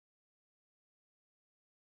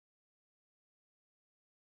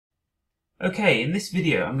Okay, in this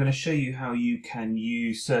video I'm going to show you how you can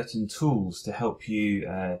use certain tools to help you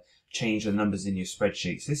change the numbers in your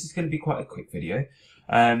spreadsheets. This is going to be quite a quick video.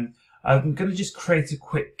 I'm going to just create a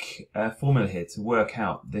quick formula here to work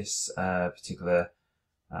out this particular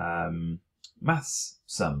maths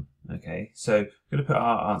sum. Okay, so we're going to put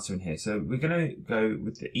our answer in here. So we're going to go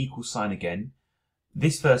with the equal sign again.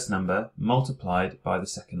 This first number multiplied by the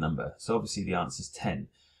second number. So obviously the answer is 10.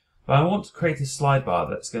 But I want to create a slide bar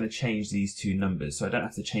that's going to change these two numbers, so I don't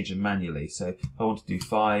have to change them manually. So if I want to do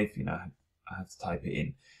 5, I have to type it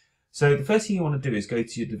in. So the first thing you want to do is go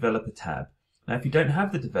to your Developer tab. Now, if you don't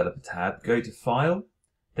have the Developer tab, go to File,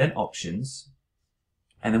 then Options,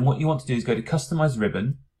 and then what you want to do is go to Customize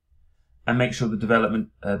Ribbon, and make sure the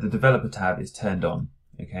Developer tab is turned on.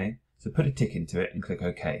 Okay, so put a tick into it and click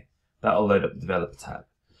OK. That'll load up the Developer tab.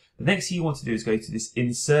 The next thing you want to do is go to this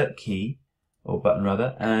Insert key, or button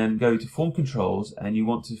rather, and go to Form Controls, and you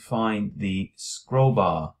want to find the scroll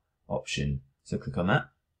bar option. So click on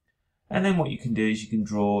that. And then what you can do is you can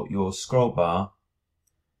draw your scroll bar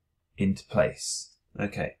into place.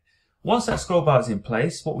 Okay. Once that scroll bar is in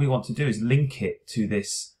place, what we want to do is link it to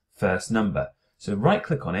this first number. So right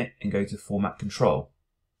click on it and go to Format Control.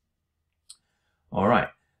 Alright.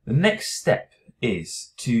 The next step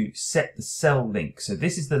is to set the cell link. So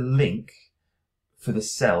this is the link for the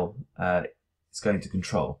cell it's going to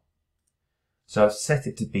control. So I've set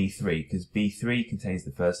it to B3 because B3 contains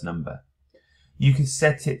the first number. You can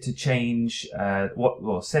set it to change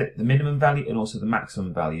set the minimum value and also the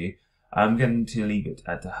maximum value. I'm going to leave it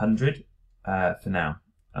at 100 for now,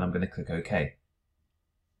 and I'm going to click OK.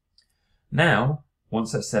 Now,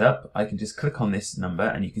 once that's set up, I can just click on this number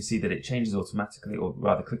and you can see that it changes automatically, or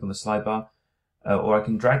rather click on the slide bar, or I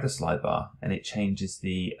can drag the slide bar and it changes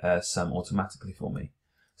the sum automatically for me.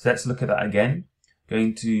 So let's look at that again.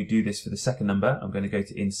 Going to do this for the second number. I'm going to go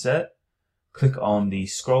to Insert, click on the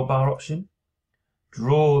scroll bar option,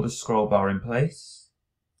 draw the scroll bar in place,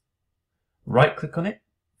 right click on it,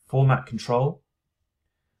 Format Control,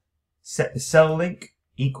 set the cell link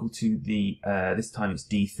equal to the, this time it's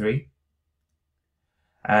D3,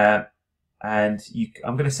 and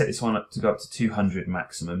I'm going to set this one up to go up to 200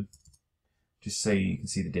 maximum, just so you can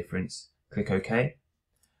see the difference. Click OK.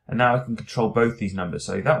 And now I can control both these numbers.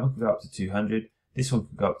 So that one can go up to 200, this one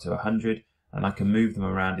can go up to 100, and I can move them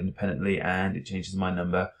around independently and it changes my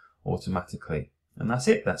number automatically. And that's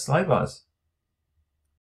it, that's slide bars.